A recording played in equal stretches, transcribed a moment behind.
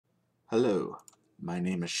Hello, my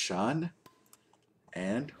name is Sean,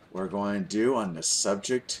 and we're going to do on the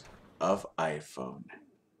subject of iPhone.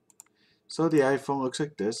 So the iPhone looks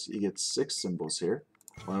like this. You get 6 symbols here.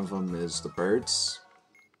 One of them is the birds,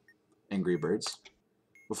 angry birds,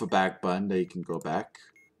 with a back button that you can go back,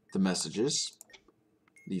 the messages,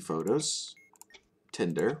 the photos,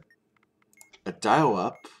 Tinder, a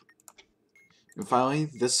dial-up, and finally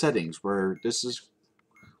the settings, where this is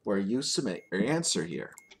where you submit your answer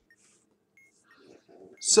here.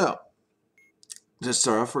 So, to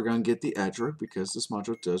start off, we're going to get the edge work because this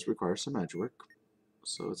module does require some edge work.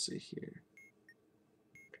 So let's see here.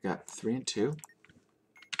 I got 3 and 2.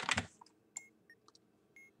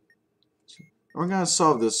 We're going to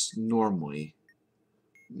solve this normally.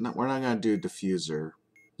 We're not going to do diffuser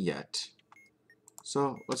yet.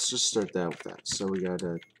 So let's just start that with that. So we got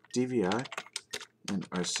a DVI and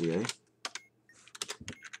RCA.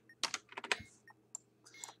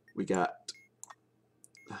 We got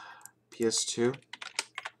PS2,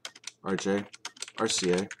 RJ,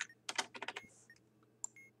 RCA,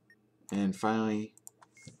 and finally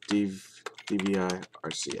DVI,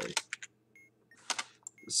 RCA.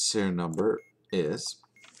 The serial number is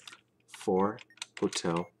 4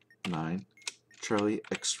 Hotel 9 Charlie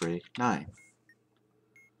X-ray 9.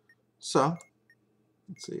 So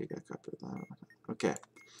let's see, I got a copy of that. Okay,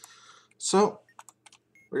 so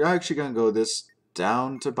we're actually going to go this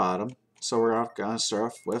down to bottom. So we're going to start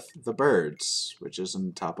off with the birds, which is in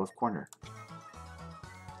the top left corner.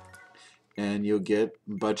 And you'll get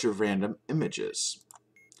a bunch of random images.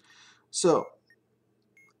 So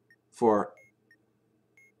for,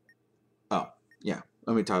 let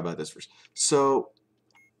me talk about this first. So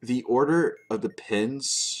the order of the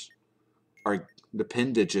pins the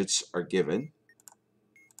pin digits are given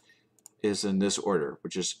is in this order,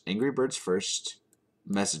 which is Angry Birds first,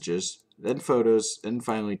 messages, then photos, and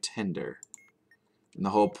finally Tinder. And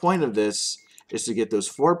the whole point of this is to get those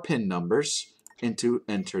 4 pin numbers and to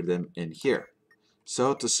enter them in here.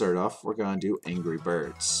 So to start off, we're going to do Angry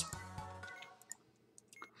Birds.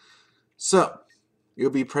 So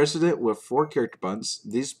you'll be presented with 4 character buttons.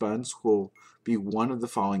 These buttons will be one of the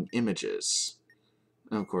following images.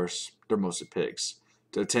 And of course, they're mostly pigs.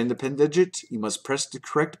 To obtain the pin digit, you must press the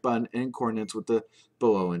correct button in accordance with the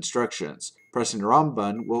below instructions. Pressing the wrong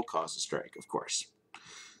button will cause a strike, of course.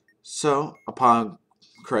 So, upon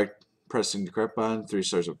pressing the correct button, 3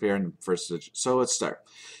 stars will appear in the first digit. So let's start.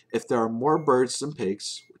 If there are more birds than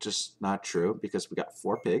pigs, which is not true because we got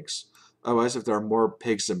 4 pigs. Otherwise, if there are more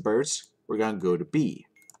pigs than birds, we're going to go to B.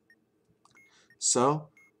 So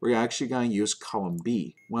we're actually going to use column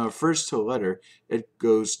B. When it refers to a letter, it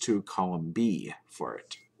goes to column B for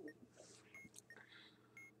it.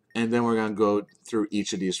 And then we're going to go through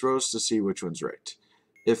each of these rows to see which one's right.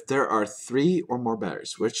 If there are 3 or more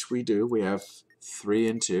batteries, which we do, we have 3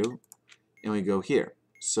 and 2, and we go here.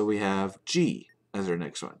 So we have G as our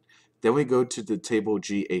next one. Then we go to the table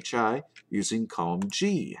GHI using column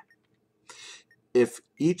G. If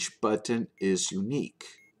each button is unique,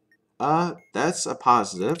 that's a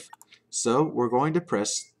positive, so we're going to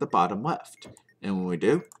press the bottom left. And when we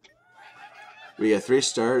do, we get 3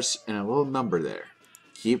 stars and a little number there.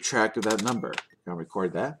 Keep track of that number. I'll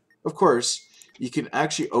record that. Of course, you can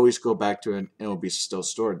actually always go back to it and it will be still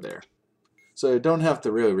stored there. So you don't have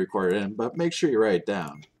to really record it in, but make sure you write it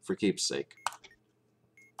down for keepsake.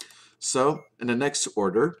 So in the next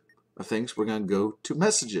order of things, we're going to go to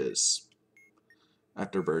messages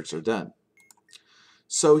after birds are done.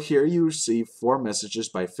 So here you receive 4 messages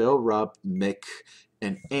by Phil, Rob, Mick,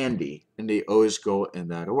 and Andy, and they always go in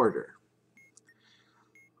that order.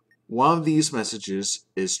 One of these messages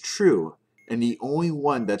is true, and the only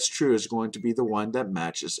one that's true is going to be the one that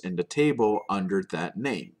matches in the table under that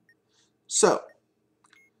name. So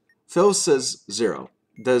Phil says 0.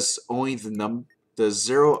 Does only does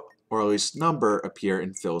 0 or at least number appear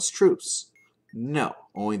in Phil's truths? No,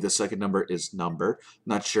 only the second number is number.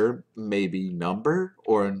 Not sure, maybe number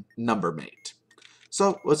or number mate.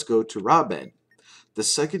 So let's go to Robin. The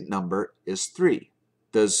second number is 3.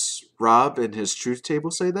 Does Rob in his truth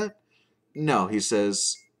table say that? No, he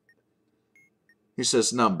says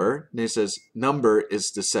number, and he says number is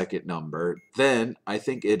the second number. Then I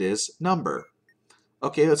think it is number.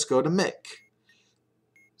 Okay, let's go to Mick.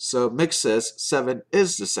 So Mick says 7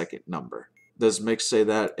 is the second number. Does Mick say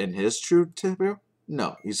that in his truth table?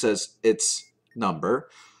 No, he says it's number.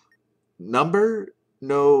 Number?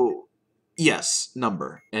 No. Yes,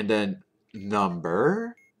 number. And then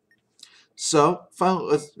number. So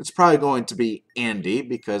finally, it's probably going to be Andy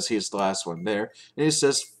because he's the last one there. And he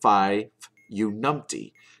says 5, you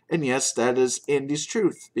numpty. And yes, that is Andy's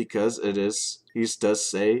truth, because he does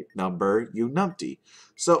say number you numpty.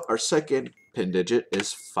 So our second pin digit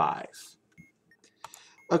is 5.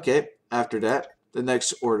 Okay, after that, the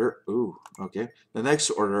next order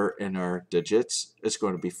in our digits is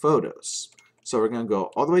going to be photos. So we're going to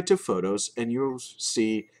go all the way to photos, and you'll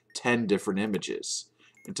see 10 different images.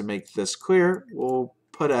 And to make this clear, we'll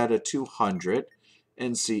put out a 200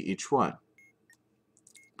 and see each one.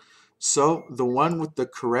 So the one with the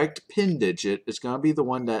correct pin digit is going to be the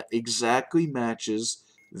one that exactly matches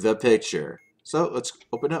the picture. So let's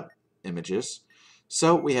open up images.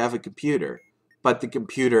 So we have a computer, but the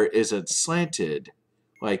computer isn't slanted.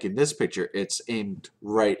 Like in this picture, it's aimed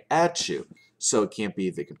right at you, so it can't be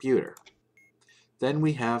the computer. Then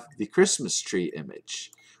we have the Christmas tree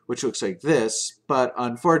image, which looks like this, but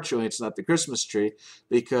unfortunately it's not the Christmas tree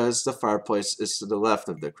because the fireplace is to the left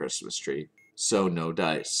of the Christmas tree, so no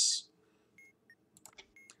dice.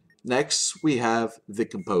 Next, we have the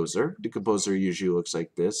composer. The composer usually looks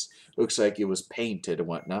like this. Looks like it was painted and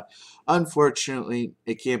whatnot. Unfortunately,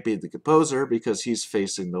 it can't be the composer because he's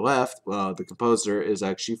facing the left, while the composer is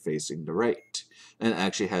actually facing the right, and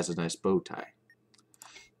actually has a nice bow tie.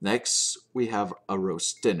 Next, we have a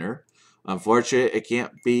roast dinner. Unfortunately, it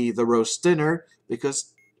can't be the roast dinner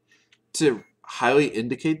because to highly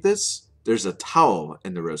indicate this, there's a towel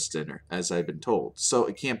in the roast dinner, as I've been told. So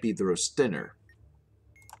it can't be the roast dinner.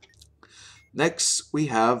 Next, we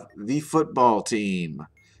have the football team.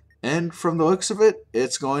 And from the looks of it,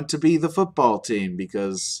 it's going to be the football team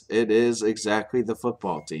because it is exactly the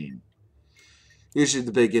football team. Usually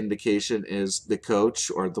the big indication is the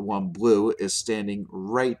coach, or the one blue, is standing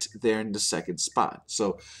right there in the second spot.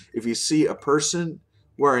 So if you see a person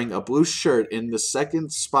wearing a blue shirt in the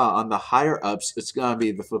second spot on the higher ups, it's going to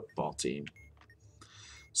be the football team.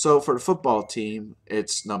 So for the football team,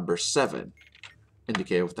 it's number 7,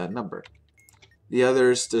 indicated with that number. The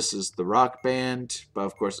others, this is the rock band, but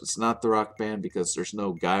of course it's not the rock band because there's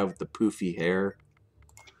no guy with the poofy hair.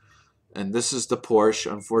 And this is the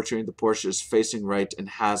Porsche. Unfortunately, the Porsche is facing right and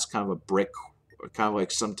has kind of a brick, or kind of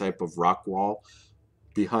like some type of rock wall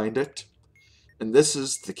behind it. And this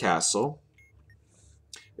is the castle,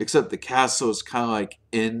 except the castle is kind of like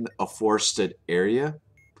in a forested area,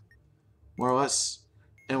 more or less.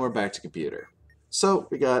 And we're back to computer. So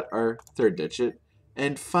we got our third digit.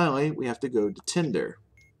 And finally, we have to go to Tinder.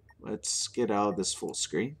 Let's get out of this full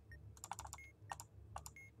screen.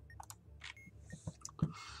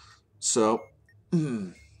 So,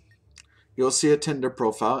 you'll see a Tinder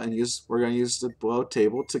profile, and we're going to use the below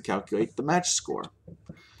table to calculate the match score.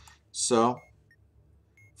 So,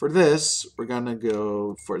 for this, we're going to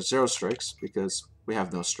go for 0 strikes because we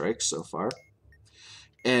have no strikes so far.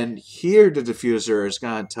 And here the diffuser is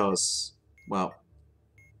going to tell us, well,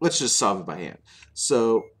 let's just solve it by hand.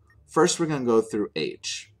 So first we're going to go through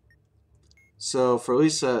age. So for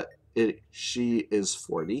Lisa, she is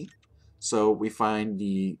 40. So we find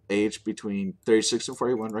the age between 36 and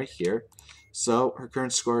 41 right here. So her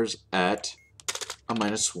current score is at a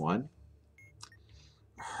 -1.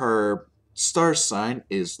 Her star sign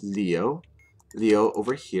is Leo. Leo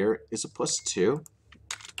over here is a +2.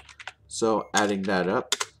 So adding that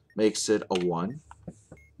up makes it a 1.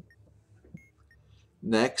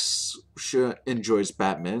 Next, she enjoys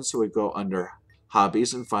Batman, so we go under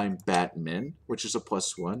hobbies and find Batman, which is a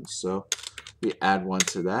 +1. So we add 1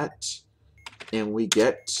 to that, and we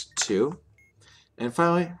get 2. And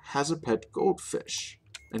finally, has a pet goldfish.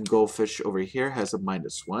 And goldfish over here has a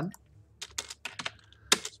 -1.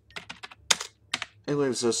 And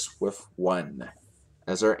leaves us with 1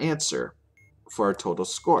 as our answer for our total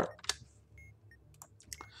score.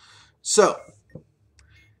 So,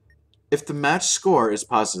 if the match score is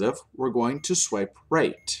positive, we're going to swipe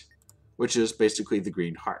right, which is basically the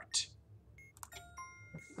green heart.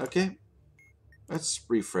 Okay, let's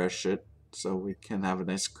refresh it so we can have a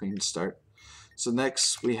nice clean start. So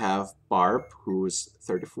next we have Barb, who is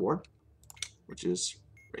 34, which is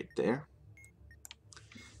right there.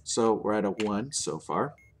 So we're at a 1 so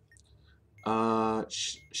far.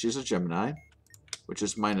 She's a Gemini, which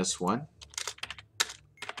is -1.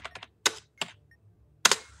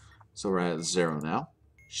 So we're at 0 now.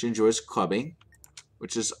 She enjoys clubbing,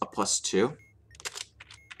 which is a +2.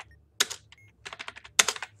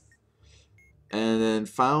 And then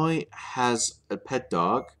finally has a pet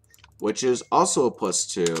dog, which is also a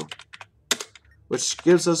 +2, which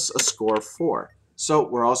gives us a score of 4. So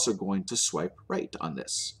we're also going to swipe right on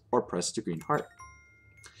this, or press the green heart.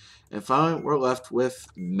 And finally, we're left with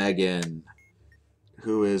Megan,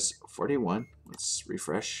 who is 41. Let's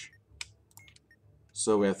refresh.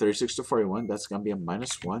 So we have 36 to 41. That's going to be a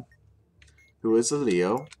 -1. Who is a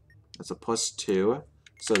Leo. That's a +2.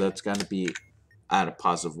 So that's going to be at a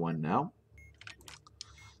 +1 now.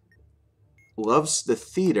 Loves the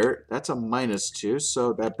theater. That's a -2.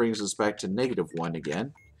 So that brings us back to -1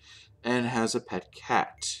 again. And has a pet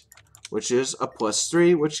cat, which is a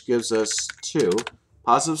 +3, which gives us 2.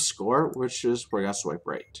 Positive score, which is we're going to swipe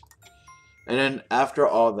right. And then after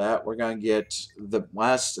all that, we're going to get the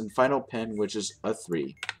last and final pin, which is a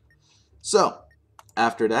 3. So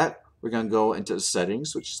after that, we're going to go into the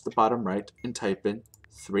settings, which is the bottom right, and type in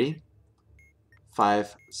 3,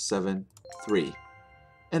 5, 7, 3.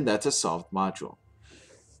 And that's a solved module.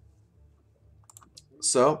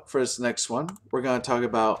 So for this next one, we're going to talk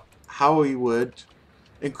about how we would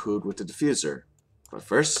include with the diffuser. But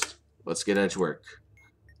first, let's get edge work.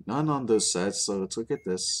 None on those sides, so let's look at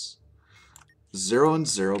this. 0 and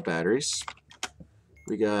 0 batteries.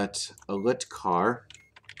 We got a lit car,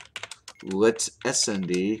 lit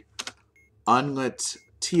SND, unlit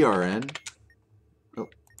TRN,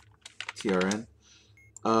 TRN,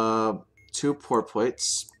 2 port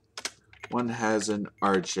plates. One has an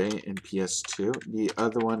RJ and PS2. The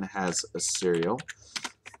other one has a serial.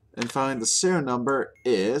 And finally, the serial number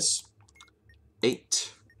is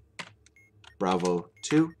 8, Bravo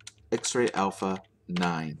 2, X-ray Alpha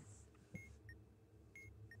 9.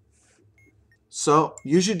 So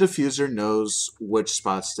usually diffuser knows which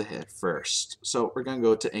spots to hit first. So we're gonna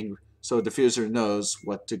go to angry. So diffuser knows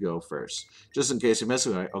what to go first. Just in case you miss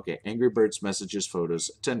it, okay, Angry Birds messages, photos,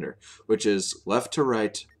 Tinder, which is left to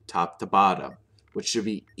right, top to bottom, which should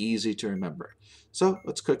be easy to remember. So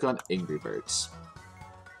let's click on Angry Birds.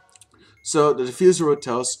 So the diffuser will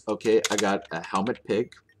tell us, okay, I got a helmet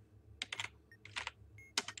pig,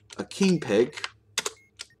 a king pig,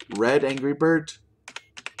 red Angry Bird,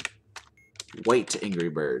 white Angry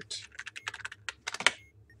Bird.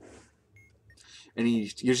 And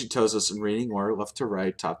he usually tells us in reading order, left to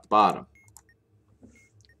right, top to bottom.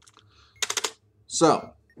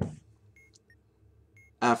 So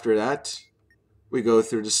after that, we go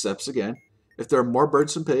through the steps again. If there are more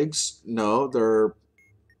birds than pigs, no, their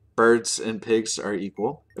birds and pigs are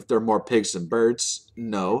equal. If there are more pigs than birds,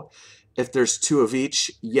 no. If there's 2 of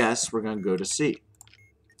each, yes, we're going to go to C.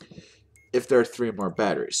 If there are 3 more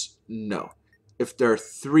batteries, no. If there are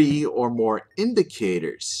 3 or more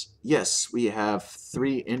indicators, yes, we have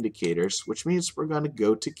 3 indicators, which means we're going to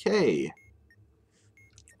go to K,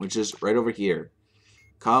 which is right over here,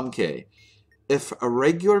 column K. If a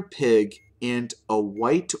regular pig and a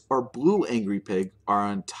white or blue angry pig are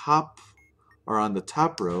on the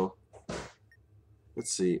top row,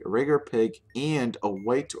 let's see, a regular pig and a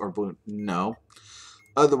white or blue, no.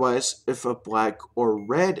 Otherwise, if a black or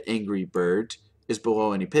red angry bird is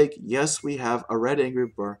below any pig, yes, we have a red angry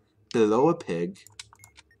bird below a pig.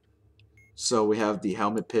 So we have the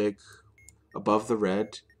helmet pig above the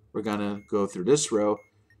red. We're going to go through this row,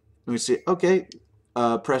 and we see, okay,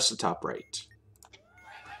 press the top right.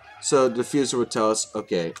 So the diffuser would tell us,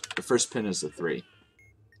 okay, the first pin is a 3.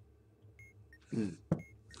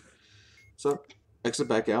 So exit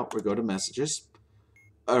back out, we go to messages.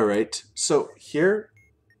 Alright, so here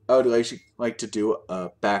I would like to do a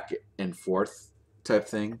back and forth type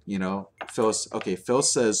thing, you know. Phil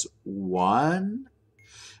says 1,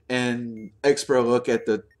 and expert look at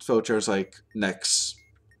the filters like next.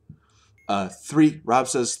 3, Rob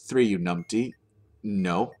says 3, you numpty.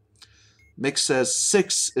 No. Mick says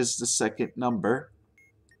 6 is the second number.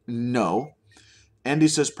 No. Andy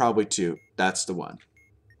says probably 2. That's the one.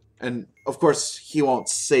 And of course, he won't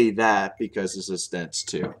say that because this is dense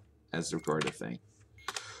 2 as the recorded thing.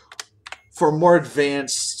 For more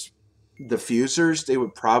advanced diffusers, they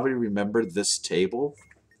would probably remember this table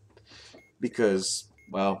because,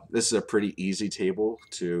 well, this is a pretty easy table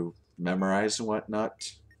to memorize and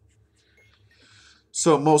whatnot.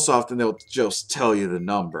 So most often they'll just tell you the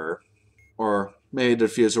number, or maybe the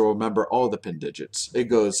diffuser will remember all the pin digits. It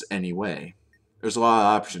goes any way. There's a lot of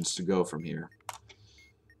options to go from here.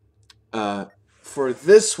 For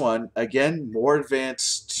this one, again, the more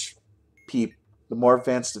advanced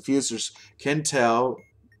diffusers can tell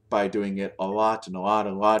by doing it a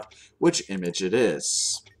lot, which image it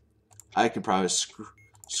is. I can probably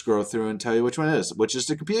scroll through and tell you which one it is, which is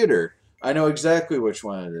the computer. I know exactly which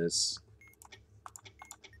one it is.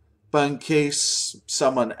 But in case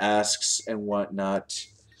someone asks and whatnot,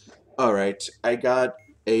 alright, I got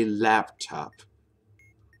a laptop.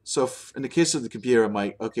 So in the case of the computer, I'm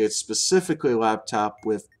like, okay, it's specifically a laptop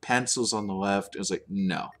with pencils on the left. It's like,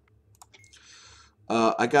 no.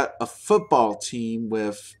 I got a football team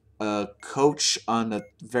with a coach on the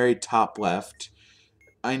very top left.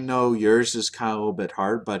 I know yours is kind of a little bit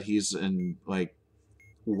hard, but he's in like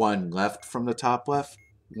 1 left from the top left.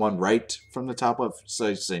 one right from the top left? So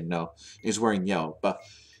I say no. He's wearing yellow. But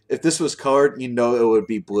if this was colored, you know it would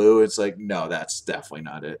be blue. It's like, no, that's definitely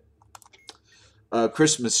not it.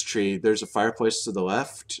 Christmas tree. There's a fireplace to the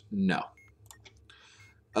left. No.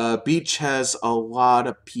 Beach has a lot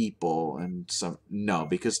of people and some. No,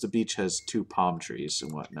 because the beach has 2 palm trees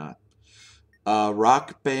and whatnot.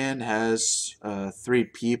 Rock band has 3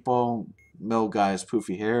 people. Middle guy has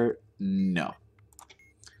poofy hair. No.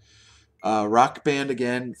 Rock band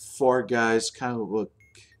again, 4 guys, kind of look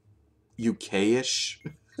UK-ish.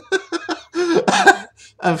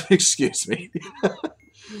 Excuse me.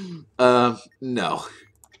 No.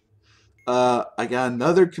 I got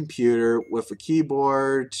another computer with a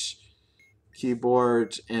keyboard,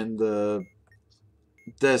 and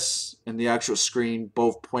this and the actual screen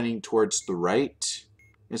both pointing towards the right.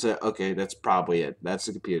 I said, okay, that's probably it. That's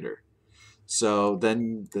the computer. So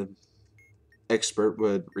then the expert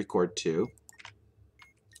would record 2.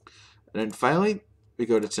 And then finally, we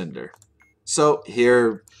go to Tinder. So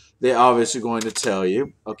here, they're obviously going to tell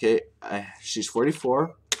you, okay, she's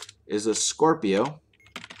 44, is a Scorpio,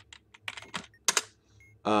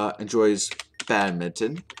 enjoys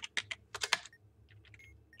badminton,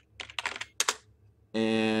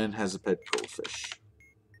 and has a pet goldfish.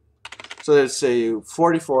 So let's say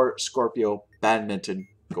 44, Scorpio, badminton,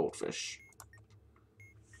 goldfish.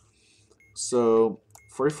 So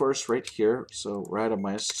 44 is right here, so we're at a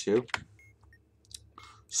 -2.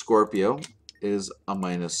 Scorpio is a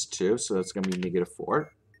 -2, so that's going to be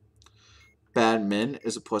 -4. Badmin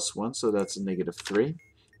is a +1, so that's a -3.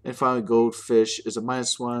 And finally, goldfish is a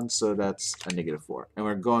 -1, so that's a -4. And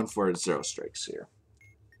we're going for 0 strikes here.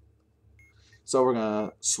 So we're going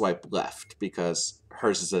to swipe left because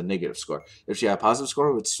hers is a negative score. If she had a positive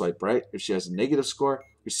score, we'd swipe right. If she has a negative score,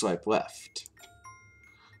 we swipe left.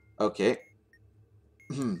 Okay.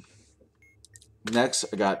 Next,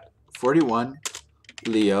 I got 41,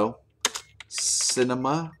 Leo,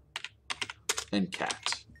 cinema, and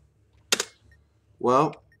cat.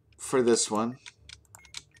 Well, for this one,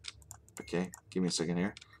 okay, give me a second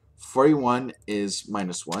here. 41 is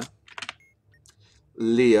 -1.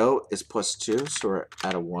 Leo is +2, so we're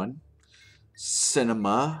at a 1.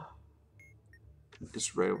 Cinema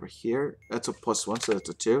is right over here. That's a +1, so that's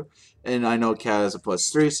a 2. And I know cat is a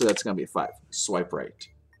 +3, so that's going to be a 5. Swipe right.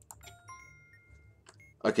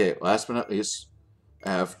 Okay, last but not least,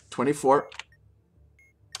 I have 24,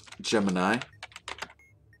 Gemini,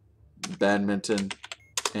 badminton,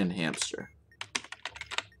 and hamster.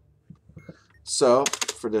 So,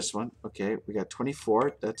 for this one, okay, we got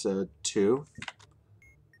 24, that's a 2.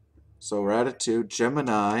 So we're at a 2.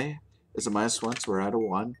 Gemini is a -1, so we're at a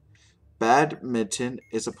 1. Badminton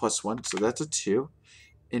is a +1, so that's a 2.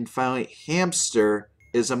 And finally, hamster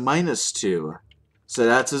is a -2, so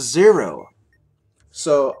that's a 0.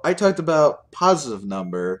 So I talked about positive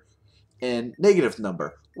number and negative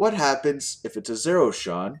number. What happens if it's a 0,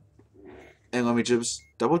 Sean? And let me just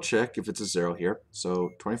double check if it's a 0 here.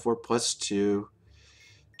 So 24 plus 2,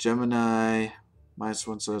 Gemini,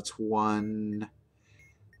 -1, so that's 1.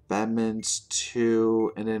 Badminton's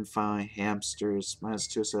 2, and then finally hamsters,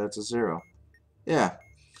 -2, so that's a 0. Yeah.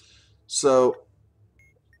 So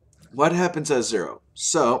what happens at 0?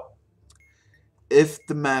 So if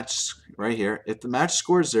the match, right here, if the match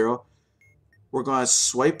scores 0, we're going to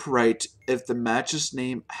swipe right if the match's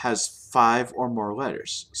name has 5 or more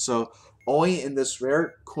letters. So only in this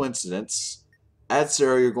rare coincidence, at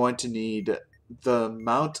 0, you're going to need the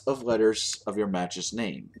amount of letters of your match's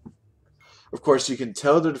name. Of course, you can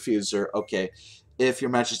tell the diffuser, okay, if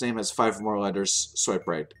your match's name has 5 or more letters, swipe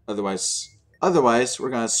right. Otherwise, we're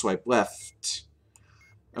going to swipe left.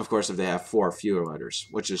 Of course, if they have 4 or fewer letters,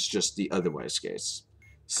 which is just the otherwise case.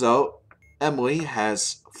 So Emily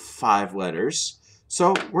has 5 letters,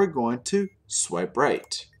 so we're going to swipe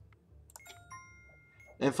right.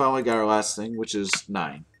 And finally, got our last thing, which is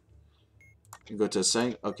 9. You go to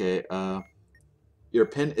saying, okay, your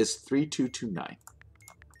pin is 3229.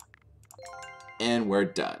 And we're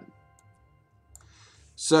done.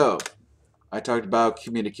 So, I talked about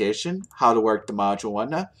communication, how to work the module and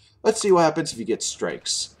whatnot. Let's see what happens if you get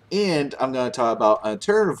strikes. And I'm going to talk about an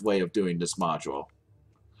alternative way of doing this module.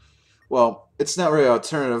 Well, it's not really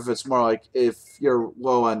alternative, it's more like if you're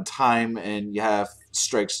low on time and you have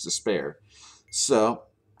strikes to spare. So,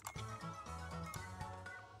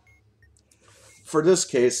 for this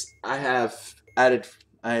case, I have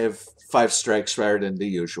 5 strikes rather than the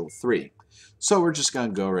usual 3. So we're just going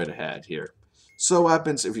to go right ahead here. So what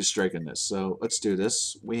happens if you strike in this? So let's do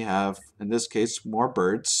this. We have, in this case, more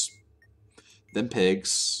birds than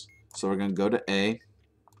pigs. So we're going to go to A.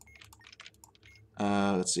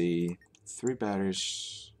 Let's see, 3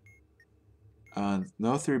 batteries.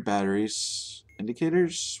 No 3 batteries.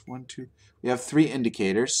 Indicators? 1, 2. We have 3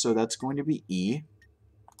 indicators, so that's going to be E.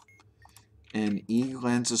 And E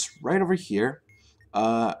lands us right over here.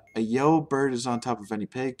 A yellow bird is on top of any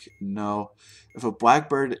pig? No. If a black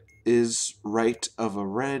bird is right of a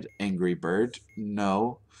red angry bird?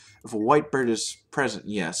 No. If a white bird is present?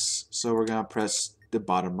 Yes. So we're going to press the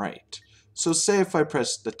bottom right. So say if I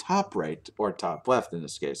press the top right, or top left in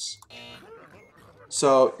this case.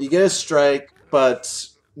 So you get a strike, but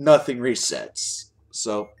nothing resets.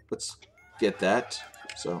 So let's get that.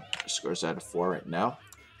 So the score's out of 4 right now.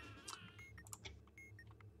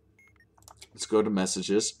 Let's go to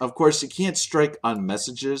messages. Of course, you can't strike on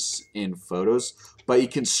messages in photos, but you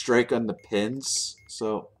can strike on the pins.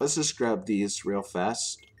 So let's just grab these real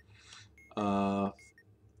fast. No.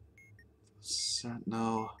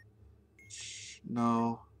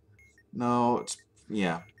 It's,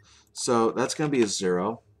 yeah. So that's going to be a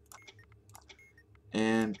 0.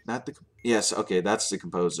 And not the, yes, okay, that's the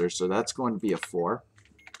composer. So that's going to be a 4.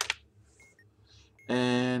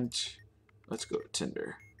 And let's go to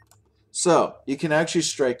Tinder. So you can actually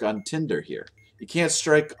strike on Tinder here. You can't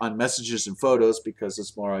strike on messages and photos because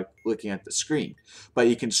it's more like looking at the screen. But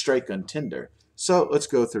you can strike on Tinder. So let's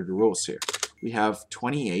go through the rules here. We have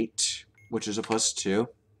 28, which is a +2.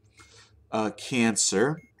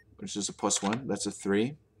 Cancer, which is a +1. That's a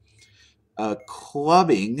 3.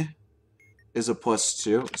 Clubbing is a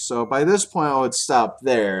 +2. So by this point, I would stop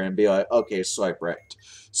there and be like, okay, swipe right.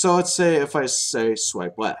 So let's say if I say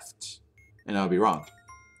swipe left, and I'll be wrong.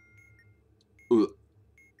 Ooh.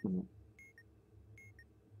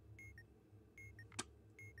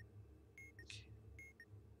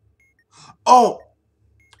 Oh,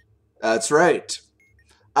 that's right.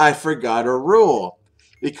 I forgot a rule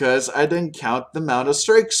because I didn't count the amount of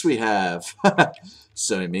strikes we have.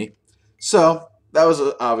 Silly me. So that was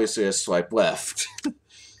obviously a swipe left.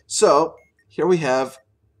 So here we have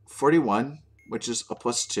 41, which is a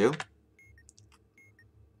 +2.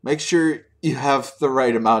 Make sure you have the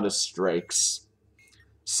right amount of strikes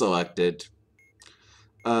selected.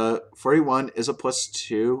 41 is a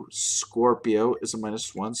 +2. Scorpio is a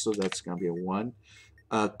 -1, so that's going to be a 1.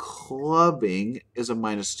 Clubbing is a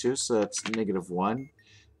 -2, so that's -1.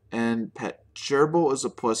 And pet gerbil is a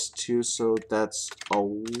 +2, so that's a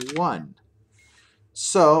 1.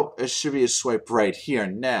 So it should be a swipe right here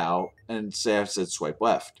now, and say I said swipe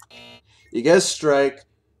left. You get a strike,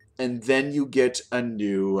 and then you get a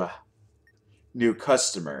new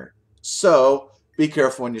customer. So be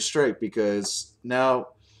careful when you strike, because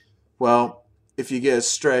now, well, if you get a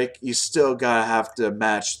strike, you still gotta have to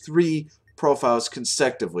match 3 profiles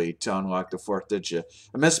consecutively to unlock the 4th digit.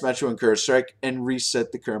 A mismatch will incur a strike and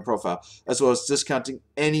reset the current profile, as well as discounting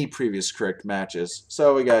any previous correct matches.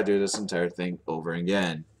 So we gotta do this entire thing over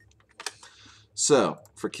again. So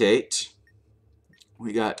for Kate,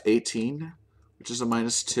 we got 18, which is a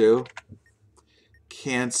 -2.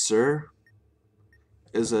 Cancer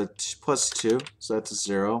is a +2, so that's a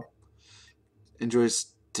 0.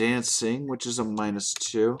 Enjoys dancing, which is a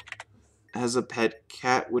 -2. Has a pet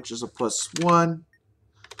cat, which is a +1,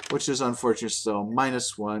 which is unfortunately still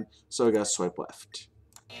 -1, so I got swipe left.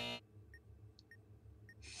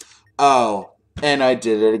 Oh, and I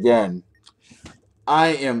did it again. I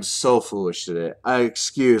am so foolish today.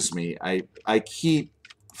 Excuse me. I keep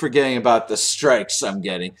forgetting about the strikes I'm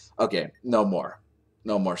getting. Okay, no more.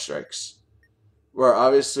 No more strikes. We're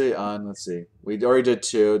obviously on, let's see. We already did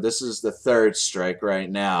 2. This is the 3rd strike right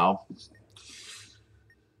now.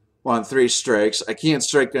 We're on 3 strikes. I can't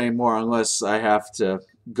strike anymore unless I have to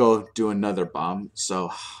go do another bomb.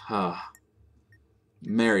 So,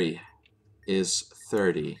 Mary is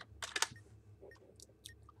 30.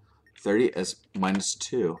 30 is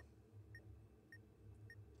 -2.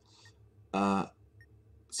 Let's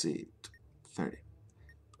see. 30.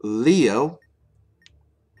 Leo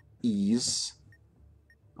is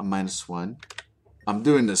a -1. I'm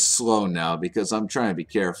doing this slow now because I'm trying to be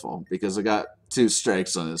careful because I got 2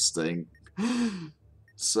 strikes on this thing.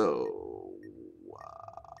 So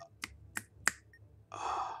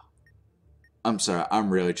I'm sorry, I'm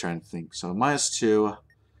really trying to think. So -2.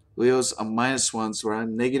 Leo's a -1, so we're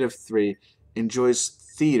on -3. Enjoys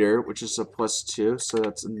theater, which is a +2, so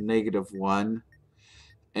that's a -1.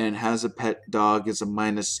 And has a pet dog is a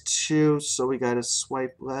 -2, so we gotta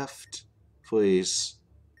swipe left, please.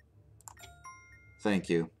 Thank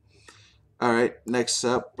you. Alright, next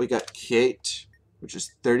up we got Kate, which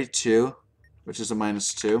is 32, which is a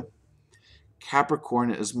 -2.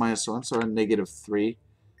 Capricorn is -1, so we're on -3.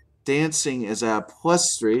 Dancing is at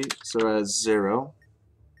 +3, so we're at 0.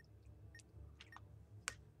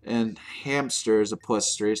 And hamster is a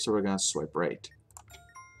 +3, so we're going to swipe right.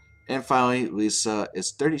 And finally, Lisa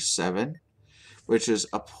is 37, which is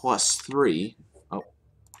a +3. Oh,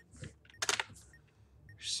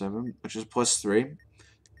 7, which is +3.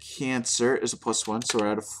 Cancer is a +1, so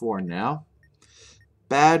we're at a 4 now.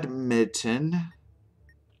 Badminton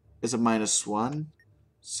is a -1,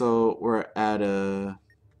 so we're at a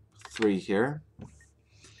 3 here.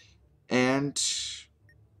 And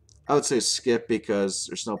I would say skip because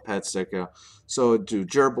there's no pets that go. So do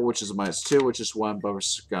gerbil, which is a -2, which is 1, but we're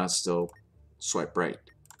gonna still swipe right.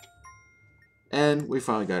 And we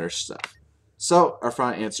finally got our stuff. So our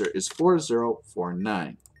final answer is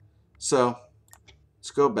 4049. So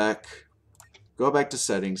let's go back to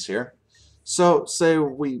settings here. So say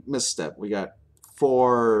we misstep. We got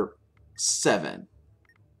 47.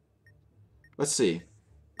 Let's see.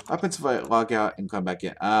 What happens if I log out and come back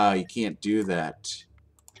in? Ah, you can't do that.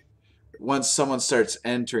 Once someone starts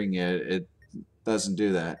entering it, it doesn't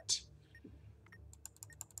do that.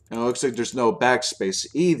 And it looks like there's no backspace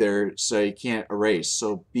either, so you can't erase.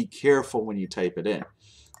 So be careful when you type it in.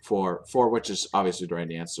 For which is obviously the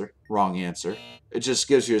right answer. Wrong answer. It just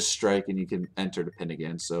gives you a strike and you can enter the pin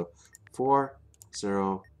again. So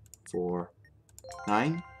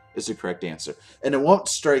 4049 is the correct answer. And it won't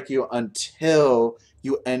strike you until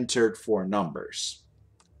you entered 4 numbers.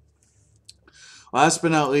 Last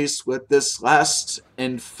but not least, with this last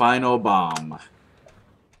and final bomb.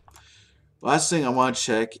 Last thing I want to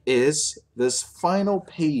check is this final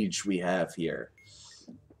page we have here.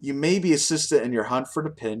 You may be assisted in your hunt for the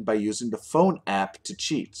pin by using the phone app to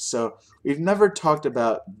cheat. So we've never talked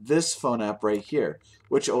about this phone app right here,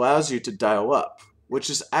 which allows you to dial up, which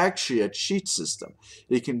is actually a cheat system.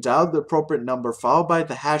 You can dial the appropriate number followed by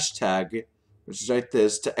the hashtag, which is like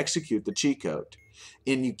this, to execute the cheat code.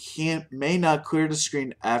 And you may not clear the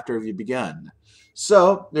screen after you've begun.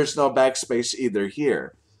 So there's no backspace either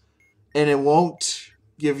here. And it won't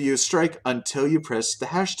give you a strike until you press the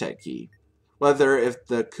hashtag key, whether if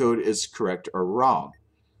the code is correct or wrong.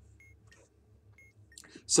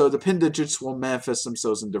 So the pin digits will manifest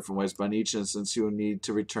themselves in different ways, but in each instance you will need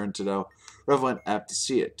to return to the relevant app to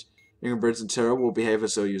see it. Angry Birds and Terror will behave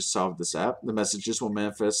as though you solved this app. The messages will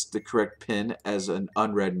manifest the correct pin as an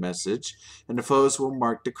unread message, and the photos will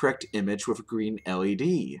mark the correct image with a green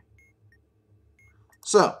LED.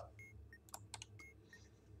 So,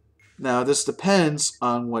 now this depends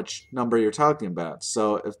on which number you're talking about.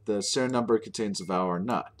 So if the serial number contains a vowel or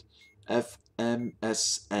not.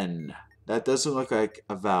 FMSN. That doesn't look like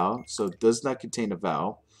a vowel, so it does not contain a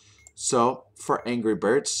vowel. So for Angry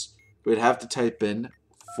Birds, we'd have to type in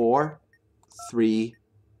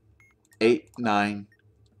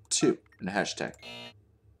 43892 in the hashtag.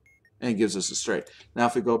 And it gives us a straight. Now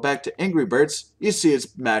if we go back to Angry Birds, you see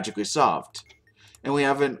it's magically solved. And we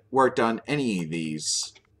haven't worked on any of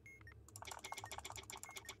these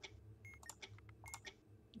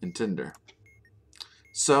in Tinder.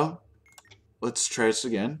 So let's try this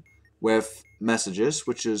again with messages,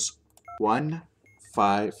 which is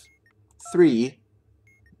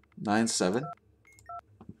 15397.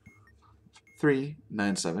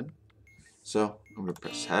 397. So I'm going to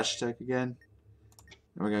press hashtag again.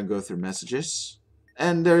 And we're going to go through messages.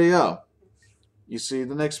 And there you go. You see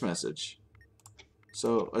the next message.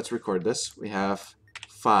 So let's record this. We have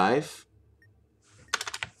 5.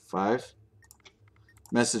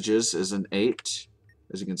 Messages is an 8,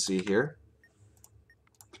 as you can see here.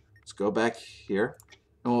 Let's go back here.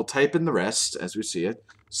 And we'll type in the rest as we see it.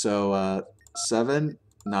 So 7,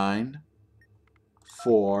 9,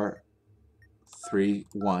 4, 3,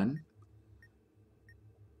 1.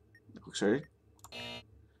 Looks right.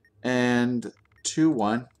 And 2,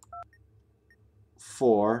 1,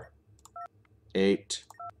 4, 8,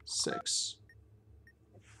 6.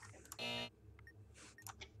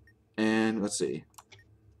 And let's see.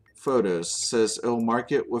 Photos says it will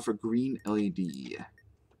mark it with a green LED.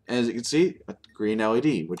 As you can see, a green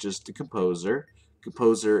LED, which is the composer.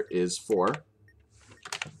 Composer is 4.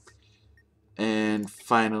 And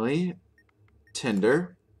finally,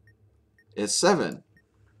 Tinder is 7.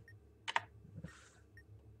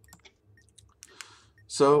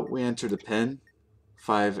 So we enter the pin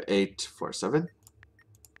 5847.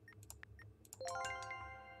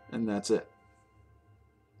 And that's it.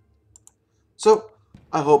 So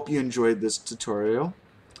I hope you enjoyed this tutorial.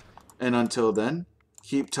 And until then,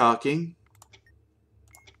 keep talking.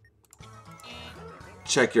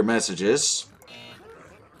 Check your messages.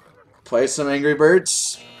 Play some Angry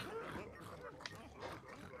Birds.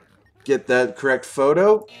 Get that correct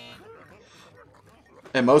photo.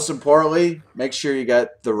 And most importantly, make sure you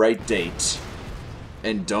got the right date.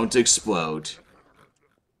 And don't explode.